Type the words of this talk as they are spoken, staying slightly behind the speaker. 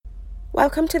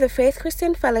Welcome to the Faith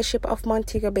Christian Fellowship of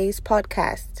Montego Bay's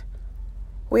podcast.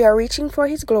 We are reaching for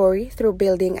His glory through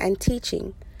building and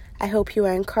teaching. I hope you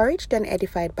are encouraged and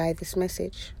edified by this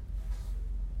message.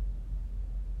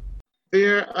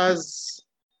 There has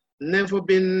never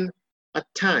been a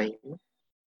time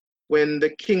when the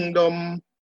kingdom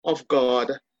of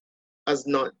God has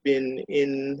not been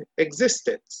in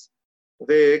existence.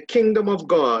 The kingdom of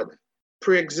God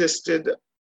pre-existed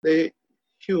the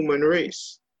human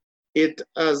race. It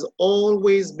has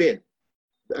always been.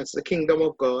 That's the kingdom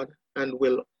of God and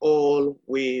will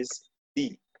always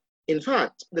be. In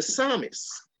fact, the psalmist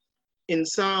in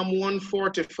Psalm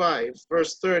 145,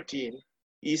 verse 13,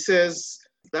 he says,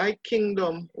 "Thy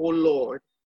kingdom, O Lord,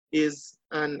 is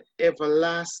an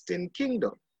everlasting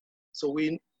kingdom." So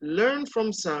we learn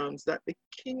from Psalms that the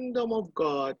kingdom of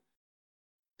God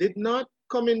did not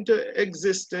come into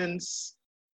existence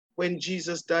when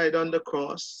Jesus died on the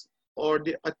cross, or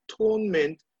the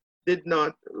atonement did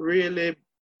not really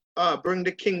bring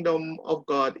the kingdom of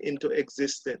God into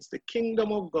existence. The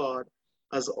kingdom of God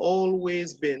has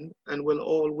always been and will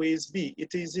always be.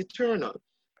 It is eternal.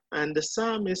 And the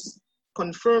psalmist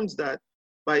confirms that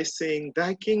by saying,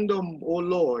 "Thy kingdom, O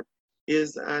Lord,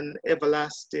 is an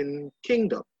everlasting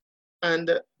kingdom." And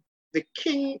the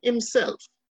king himself,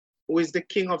 who is the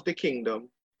king of the kingdom,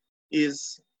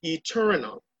 is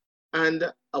eternal. And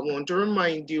I want to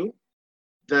remind you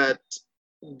that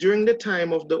during the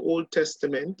time of the Old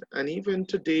Testament, and even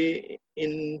today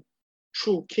in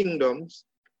true kingdoms,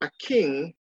 a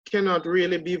king cannot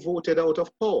really be voted out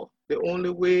of power. The only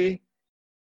way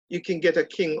you can get a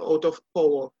king out of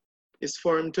power is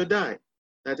for him to die.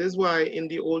 That is why in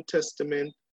the Old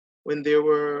Testament, when there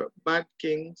were bad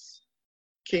kings,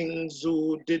 kings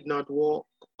who did not walk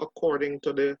according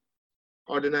to the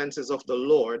ordinances of the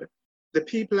Lord, the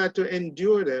people had to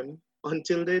endure them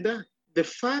until they died. The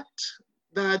fact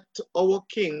that our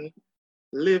King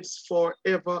lives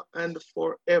forever and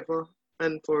forever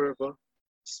and forever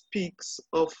speaks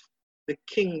of the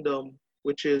kingdom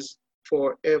which is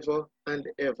forever and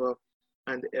ever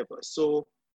and ever. So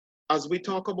as we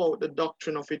talk about the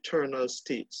doctrine of eternal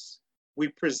states, we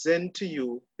present to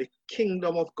you the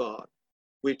kingdom of God,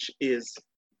 which is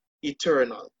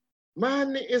eternal.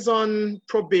 Man is on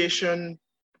probation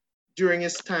during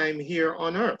his time here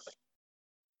on earth.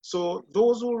 So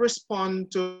those who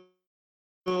respond to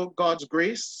God's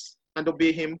grace and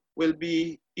obey him will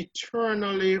be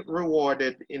eternally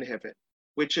rewarded in heaven,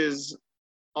 which is,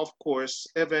 of course,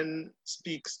 heaven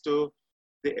speaks to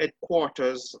the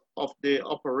headquarters of the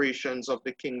operations of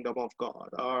the kingdom of God,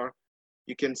 or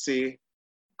you can say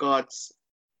God's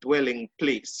dwelling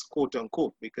place, quote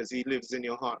unquote, because he lives in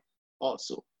your heart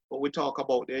also. But we talk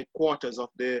about the headquarters of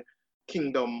the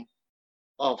kingdom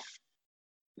of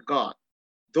God.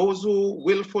 Those who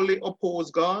willfully oppose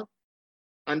God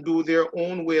and do their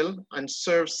own will and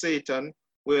serve Satan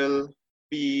will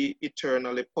be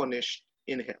eternally punished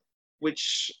in hell,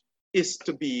 which is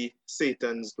to be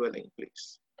Satan's dwelling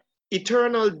place.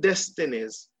 Eternal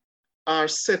destinies are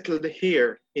settled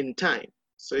here in time.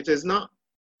 So it is not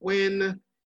when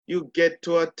you get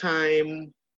to a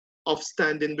time of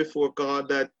standing before God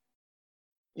that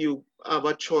you have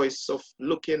a choice of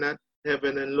looking at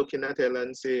heaven and looking at hell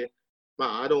and say,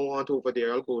 "I don't want over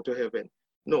there, I'll go to heaven."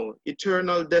 No,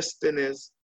 eternal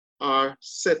destinies are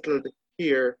settled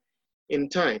here in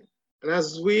time. And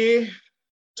as we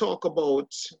talk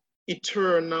about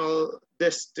eternal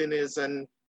destinies and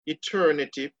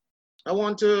eternity, I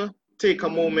want to take a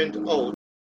moment out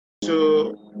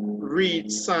to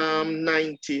read Psalm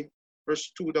 90,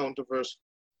 verse 2 down to verse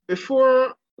 4.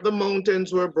 "Before the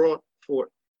mountains were brought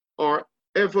forth, or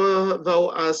ever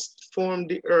thou hast formed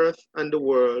the earth and the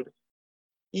world,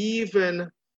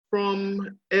 even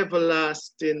from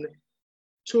everlasting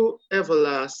to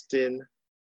everlasting,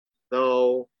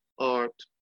 thou art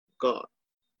God.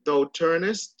 Thou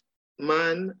turnest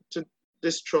man to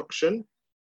destruction,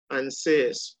 and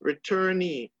sayest, Return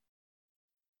ye,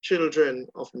 children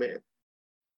of men.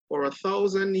 For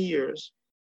 1,000 years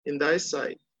in thy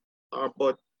sight are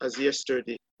but as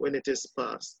yesterday when it is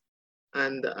past,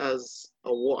 and as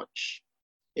a watch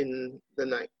in the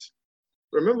night."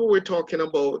 Remember, we're talking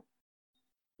about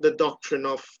the doctrine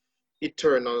of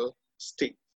eternal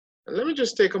state. And let me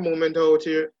just take a moment out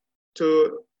here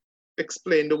to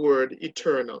explain the word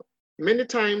eternal. Many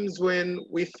times when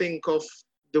we think of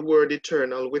the word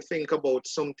eternal, we think about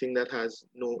something that has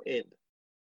no end.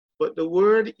 But the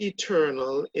word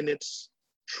eternal in its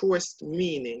truest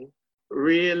meaning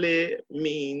really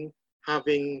means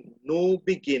having no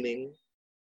beginning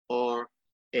or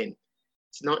end.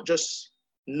 It's not just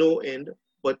no end,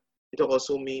 but it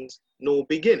also means no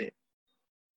beginning.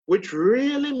 which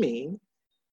really means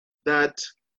that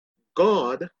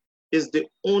God is the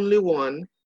only one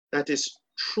that is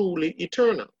truly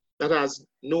eternal, that has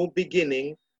no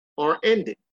beginning or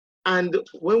ending. And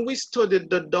when we studied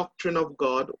the doctrine of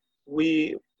God,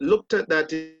 we looked at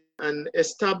that and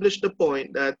established the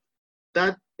point that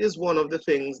that is one of the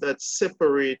things that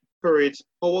separate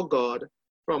our God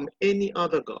from any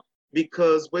other God.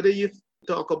 Because whether you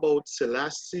talk about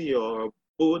Selassie or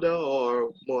Buddha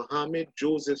or Muhammad,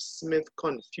 Joseph Smith,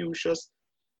 Confucius,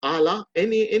 Allah,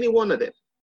 any one of them,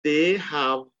 they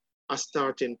have a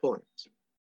starting point.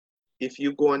 If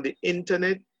you go on the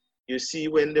internet, you see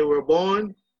when they were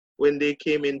born, when they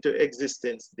came into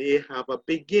existence, they have a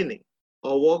beginning.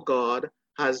 Our God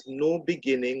has no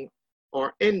beginning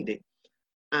or ending.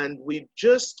 And we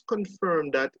just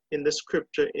confirmed that in the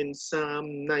scripture in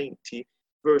Psalm 90,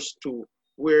 verse 2,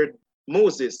 where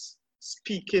Moses,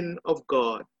 speaking of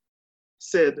God,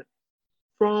 said,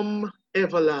 from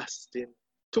everlasting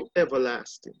to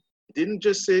everlasting. He didn't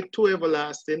just say to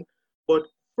everlasting, but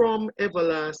from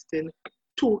everlasting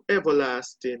to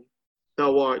everlasting,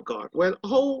 thou art God. Well,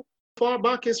 how far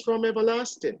back is from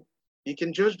everlasting? You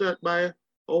can judge that by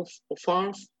how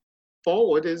far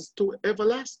forward is to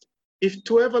everlasting. If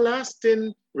to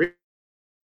everlasting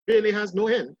really has no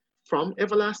end, from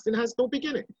everlasting has no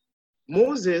beginning.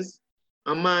 Moses,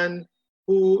 a man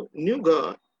who knew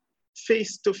God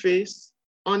face to face,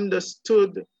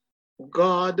 understood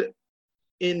God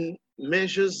in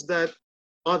measures that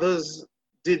others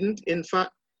didn't. In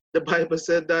fact, the Bible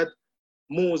said that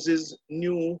Moses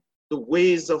knew the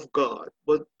ways of God,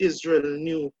 but Israel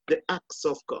knew the acts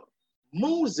of God.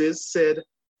 Moses said,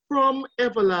 from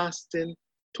everlasting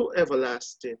to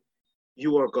everlasting,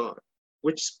 you are God,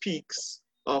 which speaks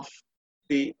of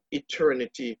the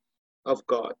eternity of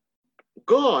God.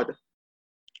 God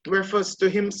refers to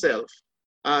himself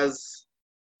as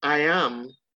I am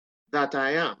that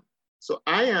I am. So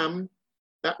I am,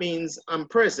 that means I'm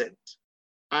present.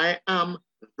 I am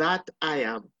that I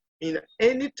am. In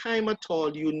any time at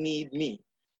all you need me,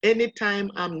 anytime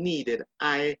I'm needed,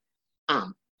 I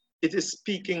am. It is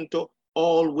speaking to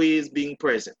always being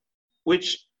present,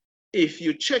 which if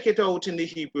you check it out in the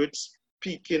Hebrew, it's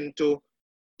speaking to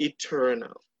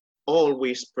eternal,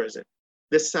 always present.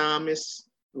 The psalmist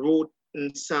wrote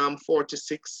in Psalm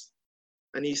 46,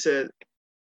 and he said,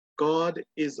 God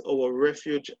is our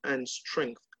refuge and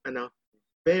strength and a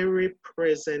very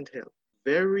present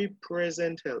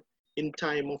help in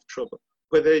time of trouble.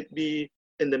 Whether it be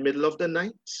in the middle of the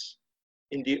night,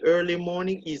 in the early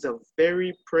morning, is a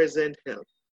very present help.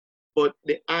 But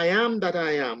the I am that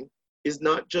I am is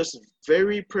not just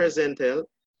very present help,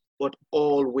 but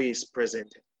always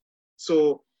present help.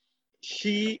 So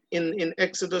he, in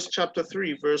Exodus chapter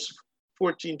 3, verse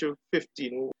 14 to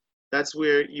 15, that's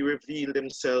where he revealed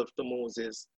himself to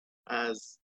Moses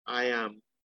as I am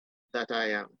that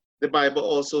I am. The Bible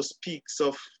also speaks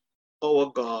of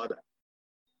our God,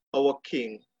 our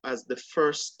King, as the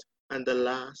first and the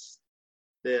last,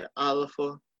 the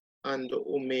Alpha and the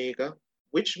Omega,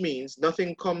 which means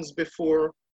nothing comes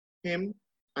before him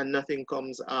and nothing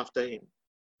comes after him.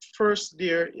 First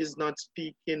there is not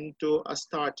speaking to a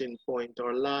starting point,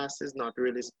 or last is not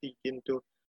really speaking to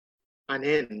an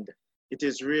end. It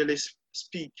is really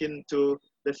speaking to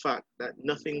the fact that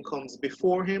nothing comes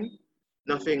before him,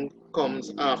 nothing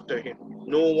comes after him.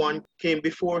 No one came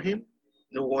before him,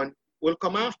 no one will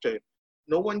come after him.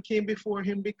 No one came before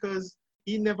him because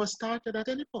he never started at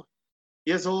any point.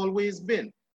 He has always been.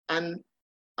 And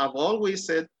I've always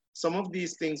said some of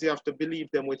these things you have to believe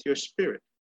them with your spirit,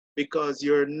 because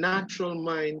your natural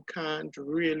mind can't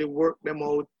really work them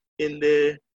out in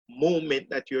the moment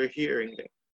that you're hearing them.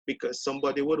 Because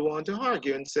somebody would want to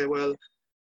argue and say, well,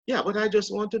 yeah, but I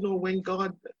just want to know when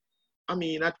God,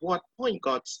 at what point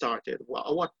God started,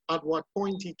 at what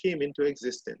point he came into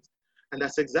existence. And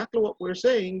that's exactly what we're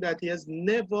saying, that he has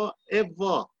never,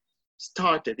 ever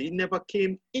started. He never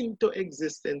came into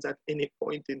existence at any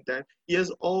point in time. He has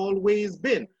always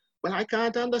been. But I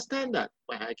can't understand that.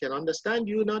 Well, I can understand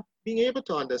you not being able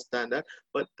to understand that,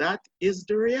 but that is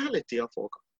the reality of our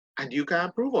God. And you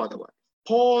can't prove otherwise.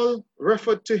 Paul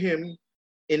referred to him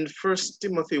in 1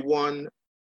 Timothy 1,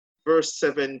 verse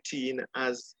 17,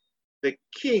 as the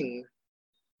King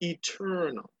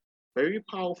eternal. Very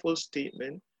powerful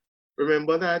statement.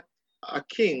 Remember that a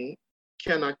king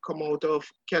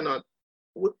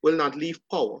will not leave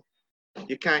power.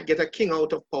 You can't get a king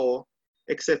out of power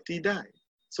except he died.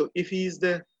 So if he's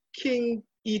the King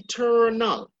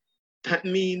eternal, that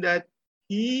means that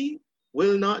he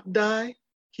will not die.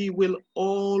 He will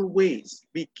always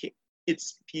be king. It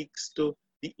speaks to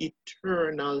the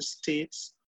eternal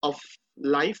states of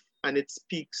life, and it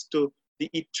speaks to the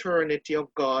eternity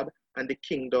of God and the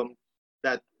kingdom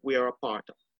that we are a part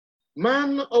of.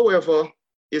 Man, however,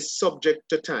 is subject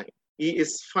to time. He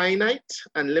is finite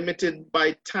and limited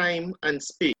by time and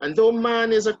space. And though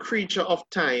man is a creature of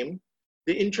time,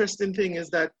 the interesting thing is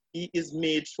that he is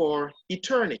made for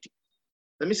eternity.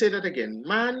 Let me say that again.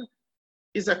 Man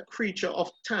is a creature of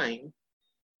time,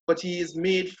 but he is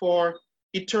made for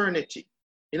eternity.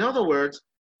 In other words,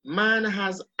 man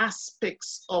has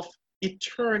aspects of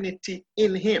eternity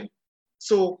in him.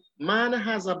 So man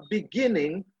has a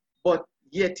beginning, but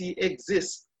yet he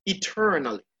exists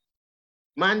eternally.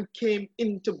 Man came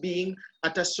into being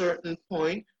at a certain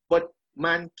point, but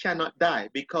man cannot die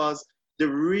because the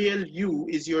real you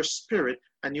is your spirit,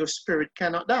 and your spirit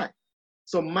cannot die.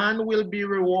 So man will be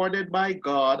rewarded by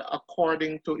God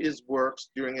according to his works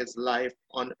during his life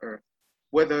on earth,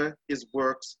 whether his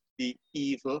works be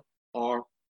evil or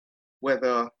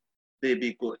whether they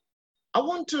be good. I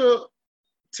want to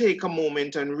take a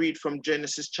moment and read from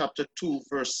Genesis chapter 2,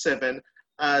 verse 7,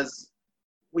 as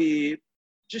we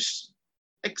just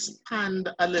expand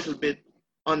a little bit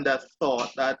on that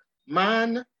thought that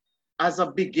man has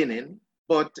a beginning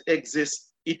but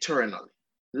exists eternally.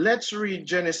 Let's read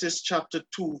Genesis chapter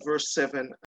 2, verse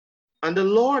 7. And the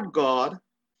Lord God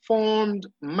formed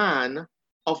man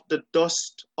of the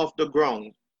dust of the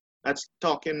ground. That's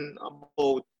talking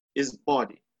about his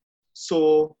body.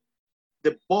 So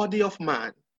the body of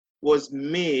man was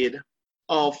made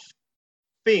of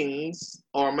things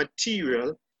or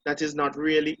material that is not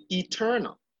really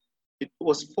eternal. It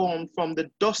was formed from the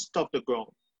dust of the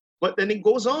ground. But then it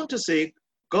goes on to say,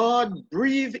 God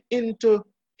breathed into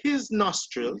his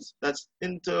nostrils, that's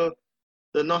into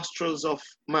the nostrils of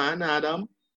man, Adam,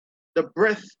 the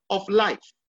breath of life.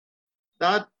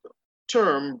 That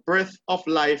term, breath of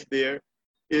life, there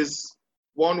is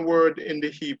one word in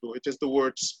the Hebrew. It is the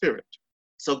word spirit.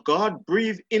 So God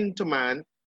breathed into man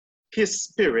his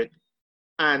spirit,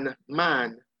 and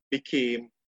man became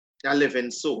a living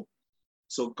soul.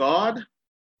 So God,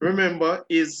 remember,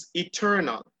 is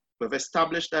eternal. We've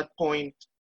established that point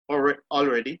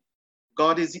already.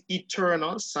 God is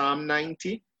eternal, Psalm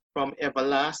 90, from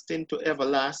everlasting to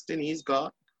everlasting, he's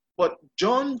God. But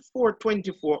John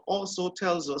 4:24 also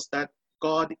tells us that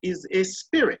God is a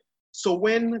spirit. So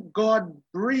when God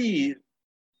breathed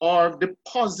or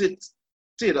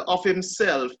deposited of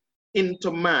himself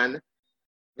into man,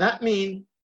 that means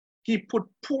he put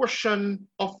portion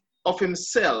of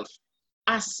himself,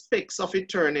 aspects of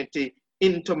eternity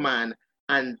into man,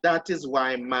 and that is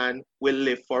why man will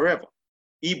live forever.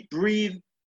 He breathed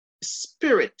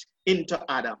spirit into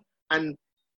Adam, and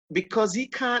because he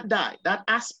can't die, that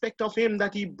aspect of him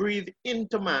that he breathed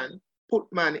into man put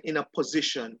man in a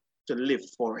position to live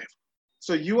forever.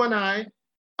 So you and I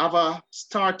have a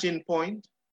starting point.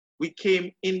 We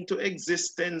came into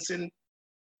existence in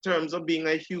terms of being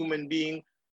a human being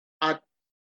at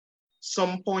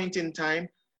some point in time,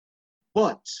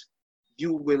 but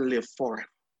you will live forever.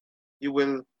 You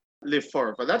will live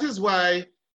forever. That is why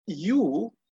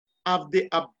you have the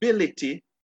ability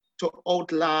to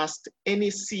outlast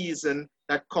any season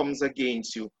that comes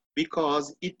against you,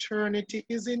 because eternity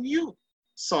is in you.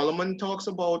 Solomon talks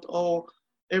about, oh,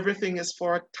 everything is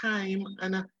for a time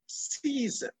and a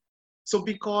season. So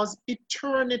because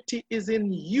eternity is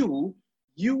in you,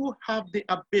 you have the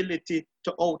ability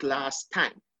to outlast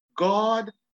time.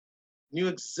 God knew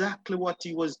exactly what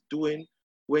he was doing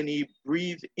when he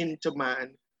breathed into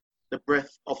man the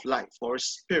breath of life or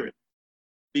spirit,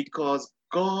 because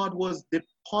God was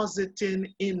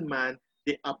depositing in man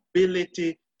the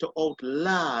ability to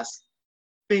outlast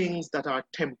things that are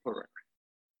temporary.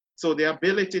 So the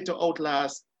ability to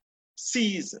outlast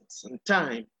seasons and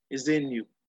time is in you.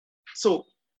 So,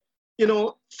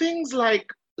 things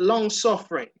like long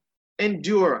suffering,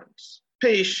 endurance,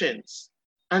 patience,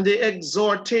 and the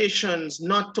exhortations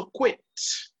not to quit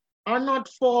are not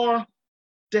for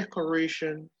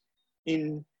decoration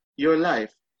in your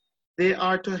life. They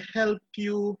are to help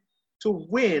you to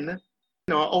win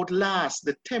or outlast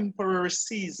the temporary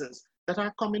seasons that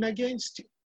are coming against you.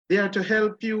 They are to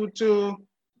help you to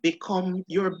become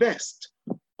your best.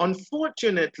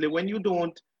 Unfortunately, when you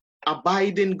don't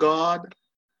abide in God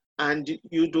and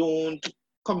you don't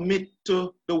commit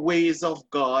to the ways of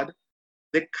God,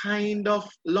 the kind of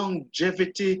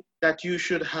longevity that you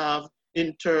should have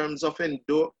in terms of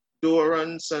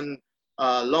endurance and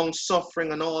long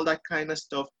suffering and all that kind of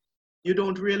stuff, you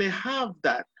don't really have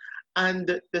that. And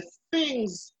the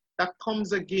things that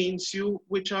comes against you,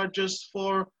 which are just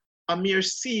for a mere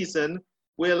season,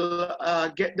 will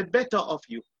get the better of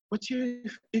you. But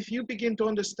if you begin to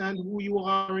understand who you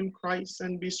are in Christ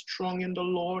and be strong in the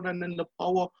Lord and in the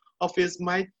power of his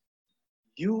might,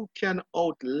 you can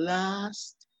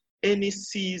outlast any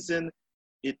season.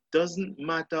 It doesn't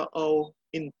matter how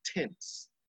intense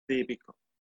they become.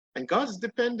 And God's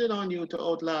dependent on you to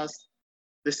outlast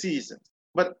the seasons.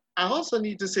 But I also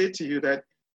need to say to you that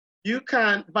you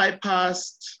can't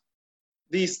bypass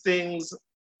these things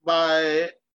by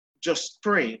just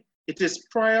praying. It is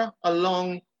prayer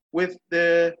along with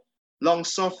the long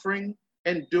suffering,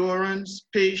 endurance,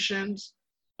 patience,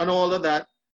 and all of that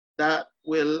that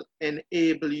will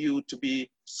enable you to be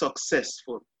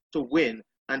successful, to win,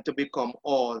 and to become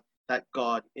all that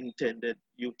God intended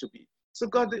you to be. So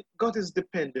God is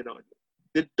dependent on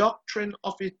you. The doctrine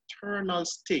of eternal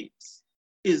states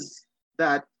is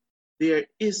that there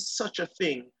is such a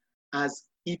thing as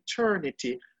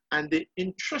eternity. And the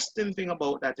interesting thing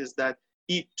about that is that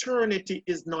eternity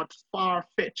is not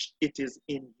far-fetched, it is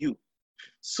in you.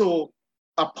 So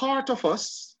a part of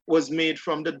us was made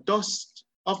from the dust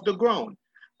of the ground,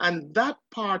 and that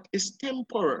part is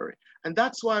temporary. And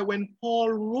that's why when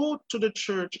Paul wrote to the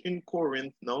church in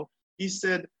Corinth now, he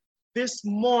said, this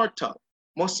mortal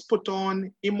must put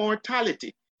on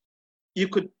immortality. You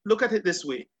could look at it this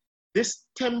way. This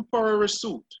temporary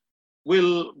suit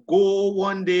will go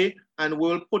one day and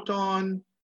we'll put on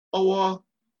our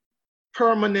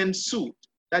permanent suit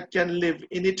that can live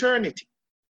in eternity.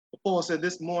 Paul said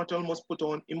this mortal must put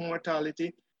on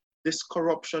immortality. This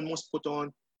corruption must put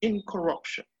on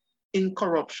incorruption.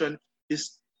 Incorruption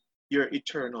is your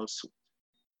eternal suit,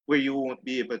 where you won't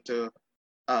be able to,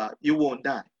 you won't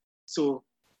die. So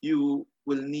you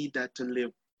will need that to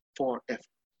live forever.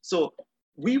 So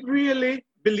we really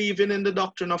believing in the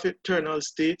doctrine of eternal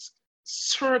states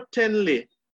certainly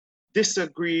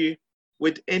disagree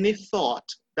with any thought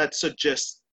that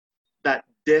suggests that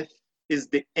death is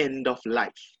the end of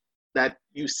life, that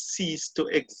you cease to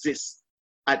exist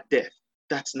at death.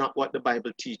 That's not what the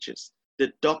Bible teaches.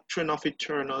 The doctrine of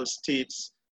eternal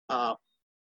states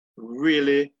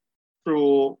really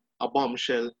throw a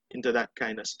bombshell into that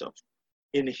kind of stuff.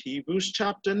 In Hebrews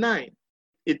chapter 9,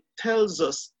 it tells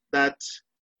us that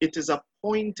it is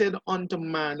appointed unto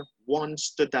man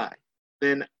once to die.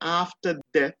 Then after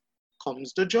death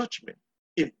comes the judgment.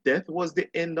 If death was the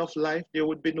end of life, there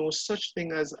would be no such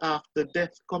thing as after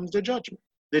death comes the judgment.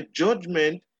 The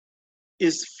judgment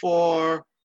is for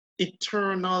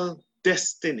eternal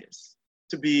destinies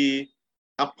to be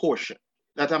apportioned.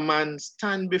 That a man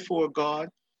stand before God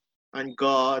and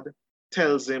God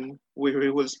tells him where he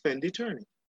will spend eternity.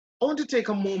 I want to take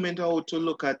a moment out to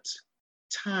look at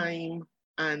time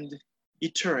and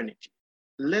eternity.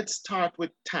 Let's start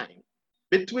with time.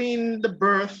 Between the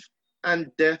birth and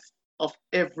death of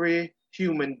every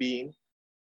human being,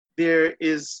 there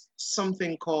is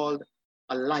something called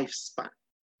a lifespan.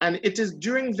 And it is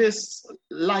during this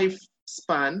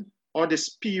lifespan or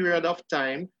this period of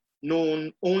time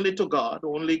known only to God,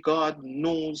 only God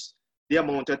knows the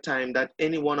amount of time that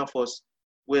any one of us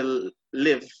will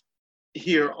live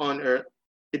here on earth.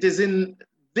 It is in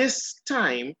this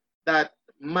time that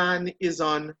man is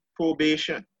on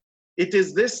probation. It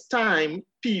is this time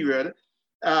period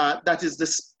that is the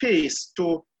space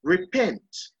to repent.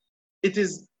 It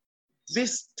is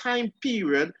this time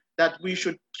period that we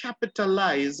should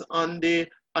capitalize on the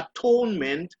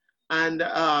atonement and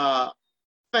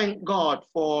thank God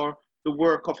for the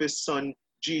work of his son,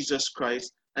 Jesus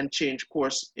Christ, and change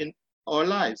course in our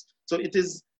lives. So it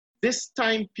is this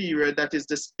time period that is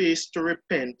the space to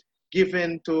repent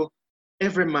given to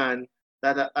every man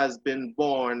that has been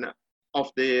born of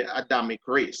the Adamic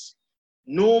race.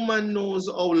 No man knows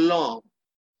how long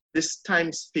this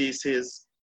time space is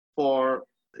for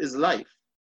his life.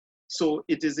 So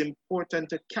it is important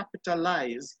to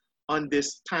capitalize on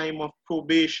this time of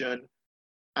probation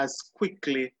as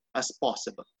quickly as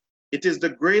possible. It is the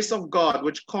grace of God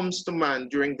which comes to man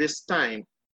during this time,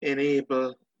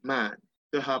 enable man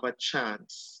to have a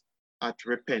chance at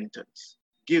repentance,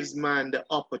 gives man the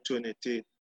opportunity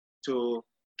to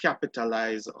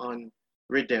capitalize on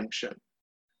redemption.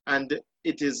 And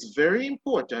it is very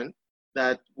important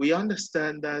that we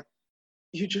understand that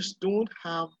you just don't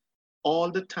have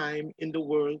all the time in the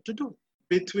world to do it.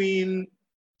 Between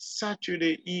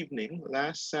Saturday evening,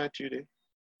 last Saturday,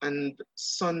 and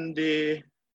Sunday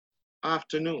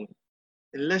afternoon,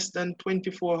 in less than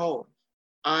 24 hours,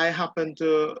 I happened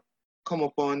to come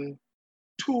upon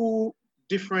two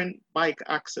different bike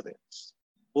accidents.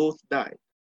 Both died.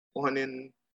 One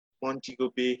in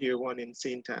Montego Bay here, one in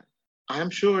St. Anne. I'm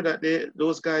sure that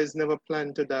those guys never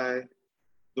planned to die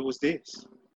those days,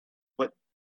 but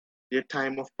their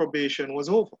time of probation was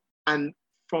over. And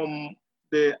from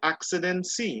the accident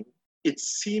scene, it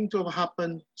seemed to have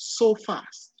happened so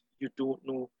fast, you don't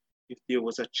know if there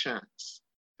was a chance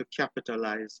to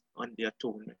capitalize on the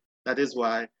atonement. That is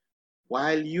why,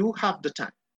 while you have the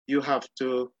time, you have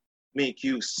to make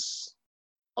use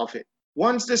of it.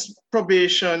 Once this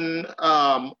probation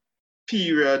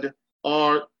period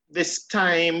or this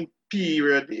time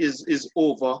period is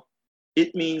over,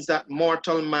 it means that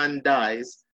mortal man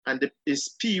dies and this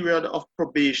period of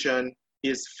probation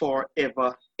is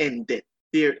forever ended.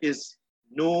 There is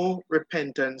no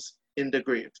repentance in the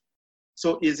grave.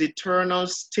 So his eternal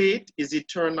state, his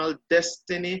eternal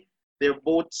destiny, they're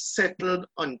both settled,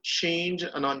 unchanged,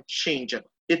 and unchangeable.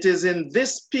 It is in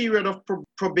this period of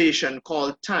probation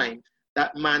called time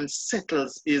that man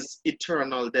settles his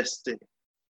eternal destiny.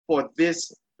 For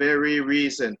this very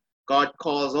reason, God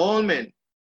calls all men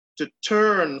to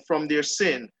turn from their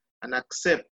sin and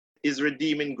accept his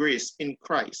redeeming grace in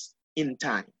Christ in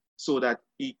time so that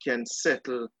he can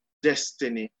settle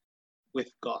destiny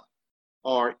with God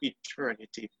or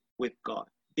eternity with God.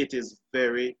 It is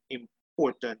very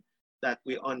important that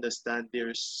we understand there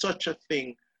is such a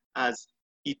thing as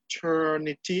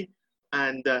eternity,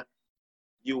 and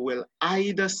you will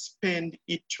either spend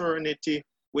eternity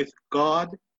with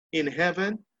God in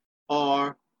heaven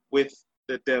or with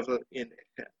the devil in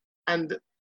hell. And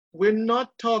we're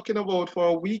not talking about for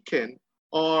a weekend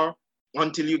or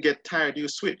until you get tired, you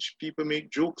switch. People make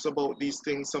jokes about these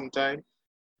things sometimes,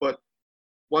 but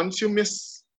once you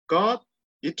miss God,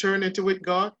 eternity with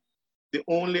God, the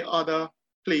only other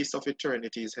place of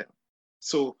eternity is hell.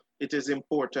 So it is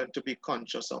important to be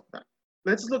conscious of that.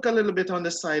 Let's look a little bit on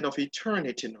the side of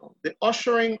eternity now. The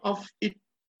ushering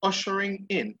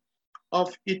in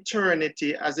of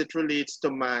eternity as it relates to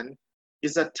man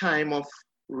is a time of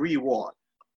reward.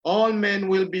 All men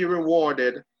will be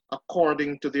rewarded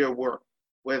according to their work,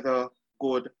 whether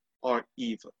good or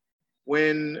evil.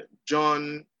 When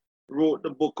John wrote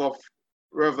the book of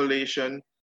Revelation,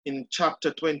 in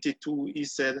chapter 22, he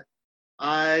said,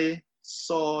 I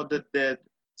saw the dead,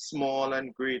 small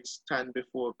and great, stand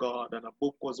before God, and a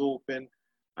book was opened,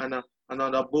 and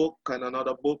another book, and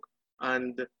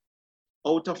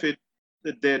out of it,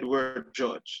 the dead were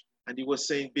judged. And he was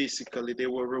saying basically they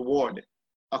were rewarded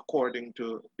according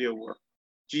to their work.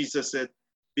 Jesus said,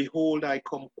 behold, I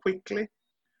come quickly,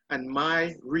 and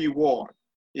my reward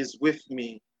is with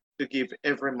me to give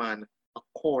every man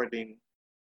according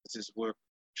as his work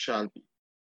shall be.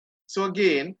 So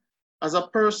again, as a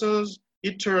person's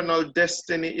eternal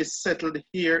destiny is settled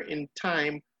here in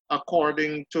time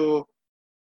according to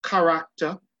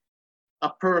character, a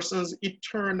person's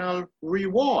eternal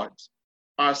rewards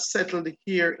are settled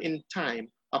here in time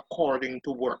according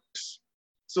to works.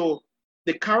 So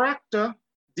the character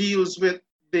deals with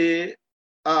the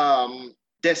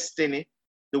destiny,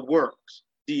 the works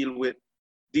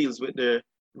deals with the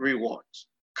rewards.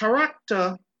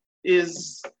 Character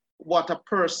is what a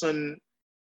person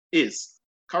is.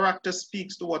 Character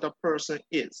speaks to what a person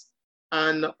is.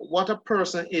 And what a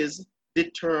person is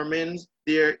determines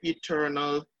their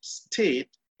eternal state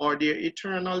or their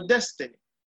eternal destiny.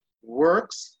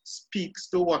 Works speaks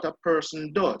to what a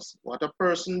person does. What a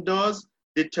person does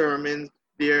determines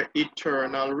their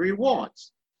eternal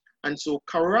rewards. And so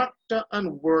character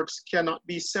and works cannot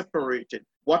be separated.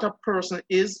 What a person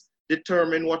is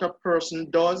determines what a person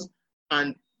does,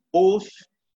 and both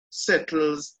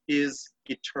settles his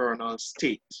eternal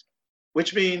state,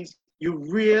 which means you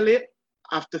really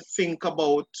have to think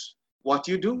about what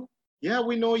you do. Yeah,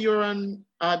 we know you're an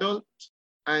adult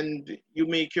and you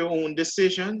make your own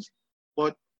decisions,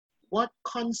 but what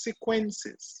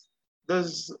consequences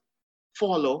does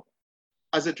follow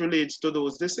as it relates to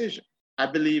those decisions? I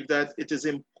believe that it is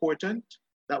important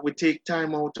that we take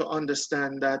time out to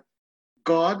understand that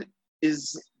God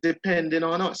is depending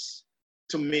on us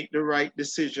to make the right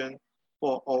decision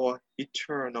for our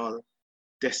eternal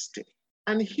destiny.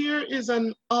 And here is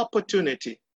an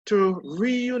opportunity to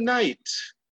reunite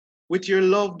with your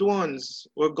loved ones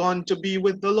who are gone to be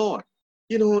with the Lord.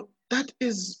 You know, that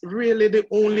is really the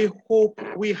only hope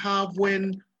we have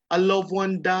when a loved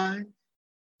one dies,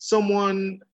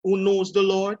 someone who knows the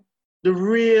Lord. The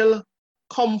real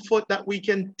comfort that we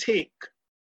can take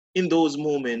in those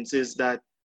moments is that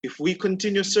if we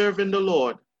continue serving the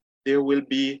Lord, there will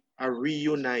be a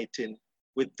reuniting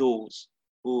with those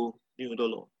who knew the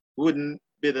Lord. Wouldn't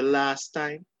be the last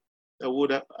time I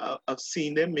would have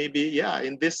seen them, maybe, yeah,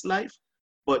 in this life,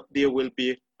 but there will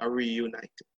be a reuniting.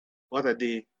 What a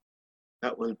day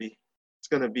that will be. It's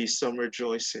going to be some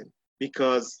rejoicing,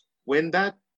 because when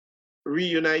that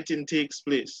reuniting takes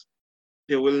place,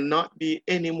 there will not be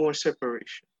any more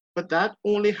separation. But that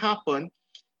only happened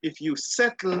if you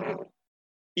settle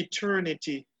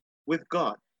eternity with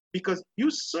God, because you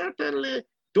certainly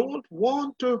don't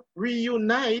want to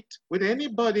reunite with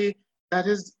anybody that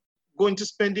is going to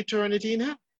spend eternity in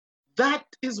hell. That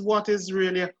is what is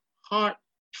really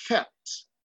heartfelt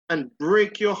and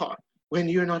break your heart when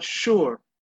you're not sure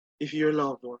if your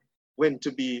loved one went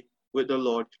to be with the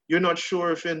Lord. You're not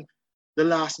sure if in the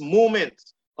last moment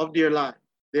of their life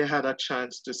they had a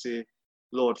chance to say,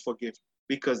 Lord, forgive me,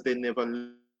 because they never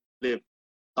lived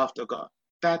after God.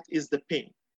 That is the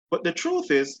pain. But the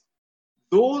truth is,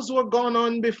 those who have gone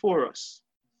on before us,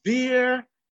 their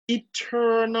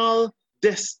eternal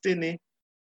destiny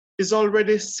is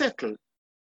already settled.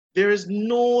 There is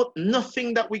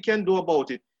nothing that we can do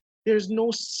about it. There is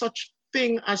no such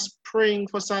thing as praying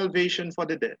for salvation for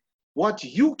the dead. What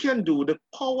you can do, the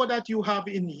power that you have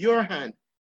in your hand,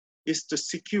 is to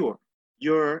secure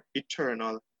your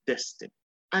eternal destiny.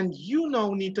 And you now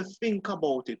need to think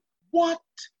about it. What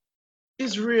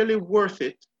is really worth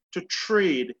it to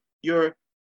trade your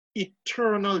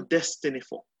eternal destiny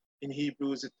for? In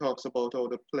Hebrews, it talks about how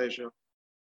the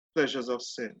pleasures of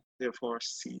sin, therefore,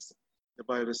 cease. The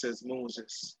Bible says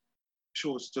Moses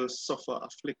chose to suffer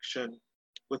affliction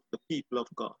with the people of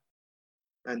God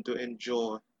and to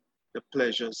enjoy the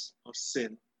pleasures of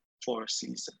sin for a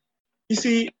season. You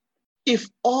see, if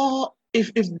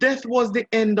death was the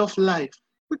end of life,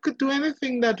 we could do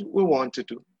anything that we want to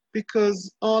do,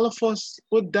 because all of us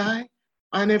would die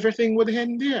and everything would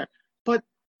end there. But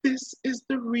this is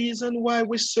the reason why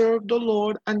we serve the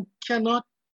Lord and cannot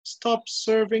stop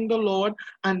serving the Lord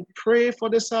and pray for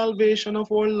the salvation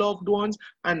of our loved ones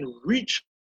and reach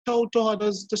out to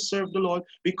others to serve the Lord,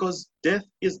 because death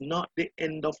is not the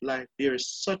end of life. There is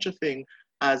such a thing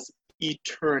as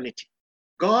eternity.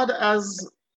 God has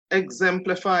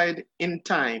exemplified in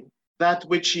time that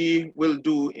which he will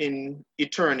do in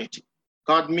eternity.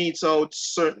 God metes out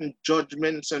certain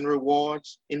judgments and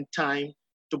rewards in time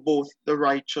to both the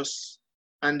righteous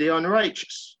and the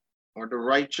unrighteous, or the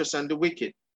righteous and the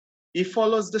wicked. He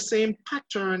follows the same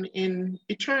pattern in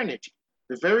eternity,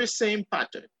 the very same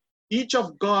pattern. Each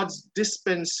of God's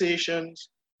dispensations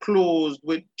closed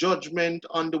with judgment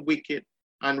on the wicked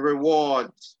and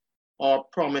rewards or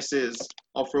promises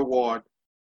of reward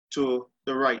to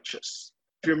the righteous.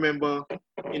 If you remember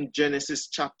in Genesis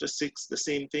chapter 6, the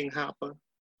same thing happened.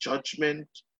 Judgment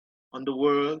on the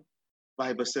world.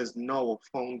 Bible says Noah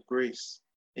found grace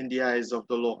in the eyes of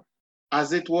the Lord.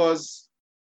 As it was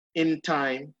in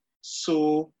time,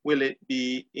 so will it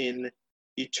be in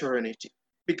eternity.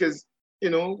 Because,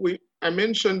 I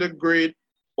mentioned the great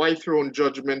white throne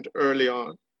judgment earlier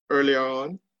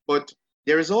on, but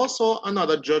there is also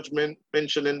another judgment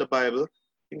mentioned in the Bible.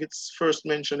 I think it's first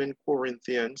mentioned in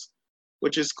Corinthians,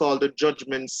 which is called the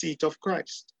judgment seat of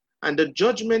Christ. And the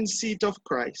judgment seat of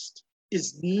Christ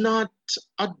is not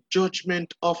a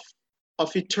judgment of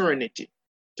eternity,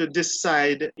 to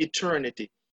decide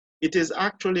eternity. It is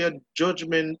actually a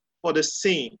judgment for the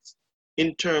saints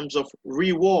in terms of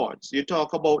rewards. You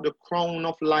talk about the crown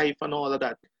of life and all of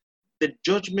that. The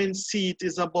judgment seat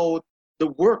is about the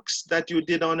works that you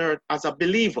did on earth as a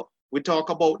believer. We talk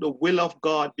about the will of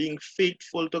God, being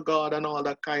faithful to God and all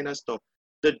that kind of stuff.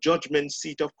 The judgment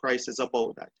seat of Christ is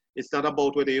about that. It's not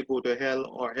about whether you go to hell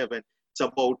or heaven. It's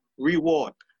about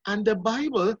reward. And the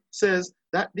Bible says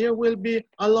that there will be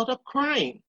a lot of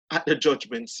crying at the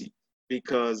judgment seat,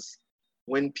 because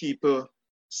when people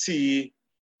see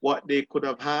what they could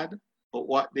have had or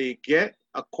what they get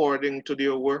according to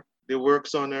their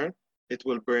works on earth, it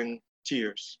will bring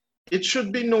tears. It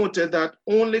should be noted that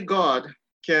only God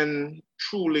can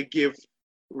truly give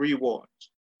reward.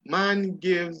 Man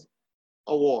gives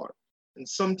award, and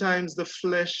sometimes the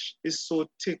flesh is so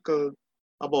tickled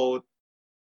about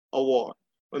award.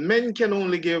 But men can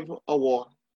only give award.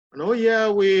 And oh yeah,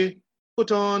 we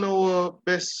put on our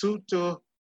best suit to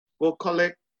go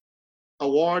collect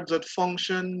awards at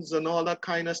functions and all that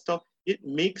kind of stuff. It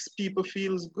makes people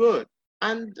feel good.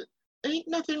 And ain't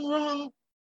nothing wrong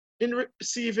in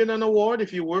receiving an award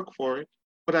if you work for it.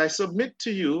 But I submit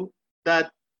to you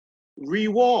that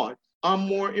rewards are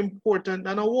more important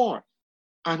than awards.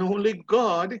 And only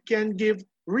God can give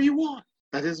reward.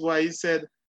 That is why he said,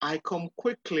 I come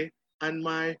quickly and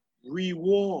my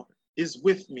reward is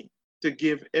with me to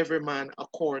give every man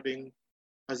according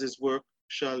as his work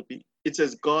shall be. It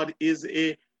says God is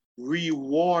a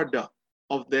rewarder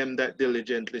of them that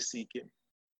diligently seek him.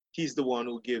 He's the one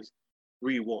who gives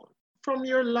reward. From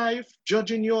your life,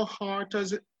 judging your heart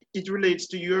as it relates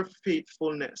to your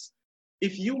faithfulness.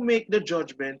 If you make the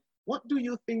judgment, what do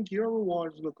you think your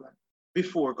rewards look like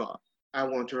before God? I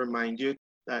want to remind you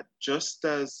that just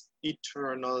as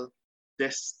eternal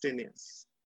destinies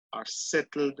are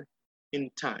settled in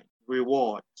time.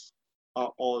 Rewards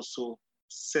are also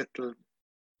settled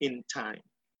in time.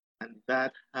 And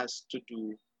that has to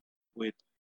do with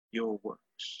your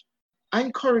works. I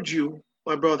encourage you,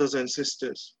 my brothers and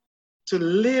sisters, to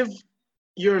live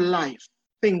your life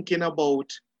thinking about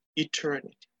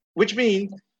eternity, which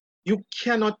means you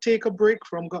cannot take a break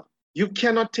from God. You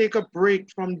cannot take a break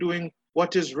from doing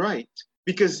what is right,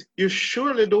 because you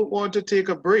surely don't want to take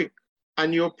a break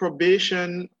and your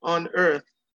probation on earth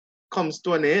comes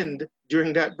to an end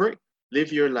during that break.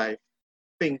 Live your life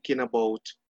thinking about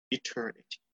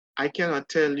eternity. I cannot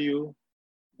tell you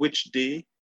which day,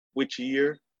 which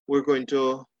year we're going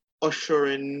to usher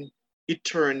in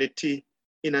eternity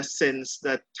in a sense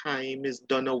that time is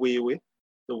done away with.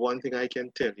 The one thing I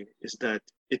can tell you is that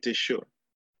it is sure.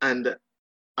 And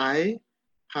I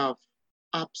have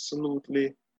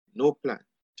absolutely no plan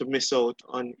to miss out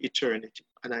on eternity.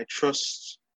 And I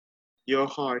trust your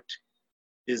heart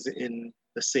is in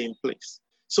the same place.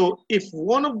 So if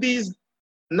one of these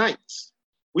nights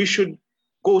we should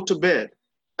go to bed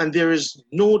and there is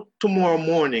no tomorrow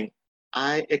morning,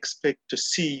 I expect to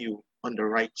see you on the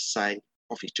right side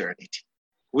of eternity.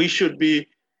 We should be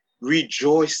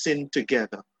rejoicing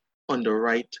together on the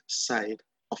right side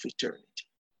of eternity.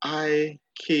 I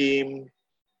came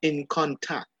in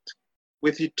contact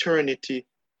with eternity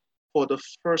for the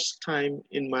first time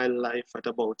in my life at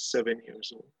about 7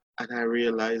 years old. And I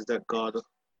realized that God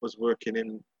was working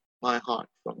in my heart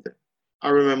from then. I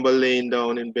remember laying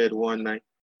down in bed one night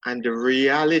and the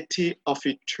reality of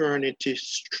eternity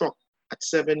struck at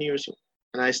 7 years old.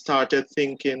 And I started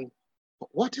thinking,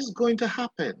 what is going to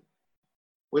happen?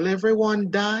 Will everyone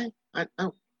die?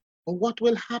 What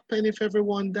will happen if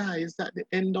everyone dies? Is that the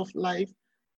end of life?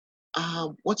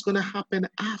 What's going to happen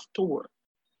afterward?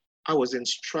 I was in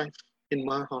strife in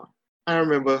my heart. I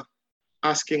remember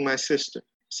asking my sister,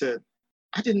 said,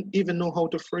 I didn't even know how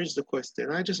to phrase the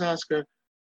question. I just asked her,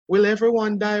 will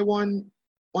everyone die one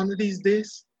of these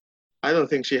days? I don't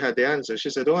think she had the answer. She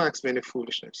said, don't ask me any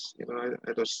foolishness.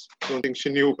 I just don't think she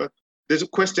knew. But this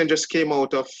question just came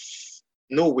out of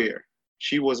nowhere.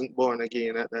 She wasn't born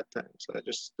again at that time. So I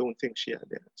just don't think she had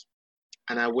the answer.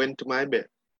 And I went to my bed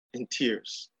in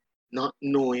tears, not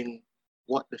knowing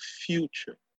what the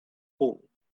future holds.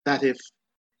 That if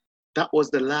that was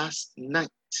the last night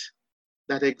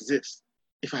that exists,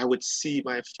 if I would see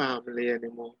my family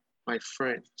anymore, my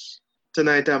friends.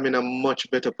 Tonight I'm in a much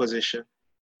better position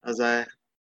as I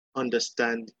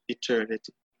understand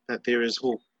eternity, that there is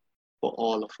hope for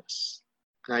all of us.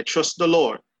 And I trust the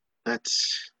Lord that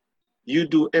you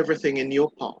do everything in your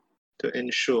power to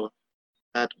ensure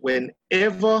that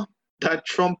whenever that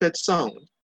trumpet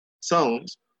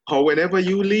sounds, or whenever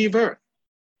you leave earth,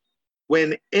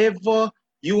 whenever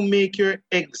you make your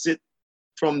exit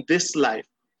from this life,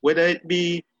 whether it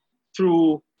be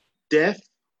through death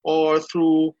or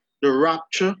through the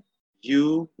rapture,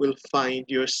 you will find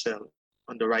yourself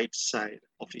on the right side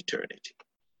of eternity.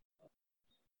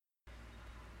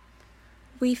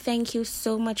 We thank you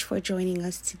so much for joining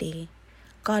us today.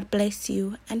 God bless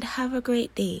you and have a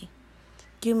great day.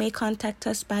 You may contact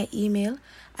us by email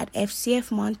at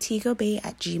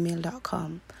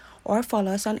fcfmontegobay@gmail.com or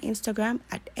follow us on Instagram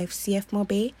at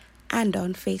fcfmobay and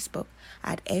on Facebook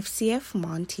at FCF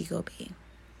Montego Bay.